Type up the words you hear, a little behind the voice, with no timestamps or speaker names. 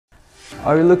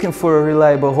Are you looking for a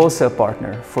reliable wholesale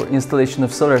partner for installation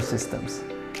of solar systems?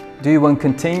 Do you want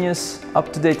continuous,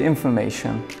 up-to-date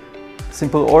information,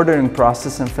 simple ordering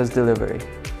process and fast delivery?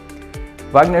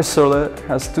 Wagner Solar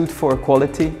has stood for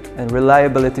quality and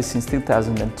reliability since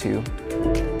 2002.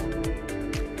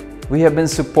 We have been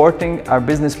supporting our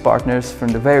business partners from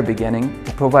the very beginning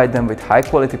to provide them with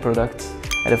high-quality products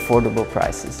at affordable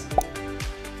prices.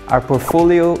 Our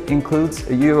portfolio includes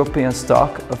a European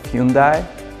stock of Hyundai,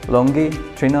 Longi,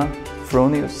 Trina,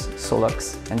 Fronius,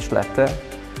 Solax and Schletter.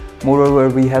 Moreover,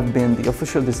 we have been the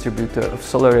official distributor of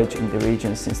SolarEdge in the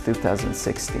region since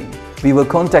 2016. We will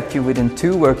contact you within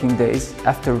 2 working days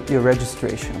after your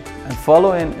registration, and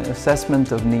following an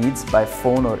assessment of needs by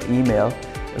phone or email,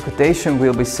 a quotation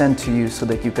will be sent to you so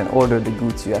that you can order the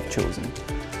goods you have chosen.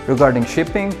 Regarding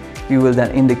shipping, we will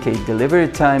then indicate delivery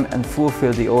time and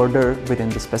fulfill the order within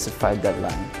the specified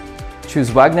deadline. Choose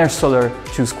Wagner Solar,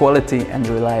 choose quality and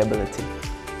reliability.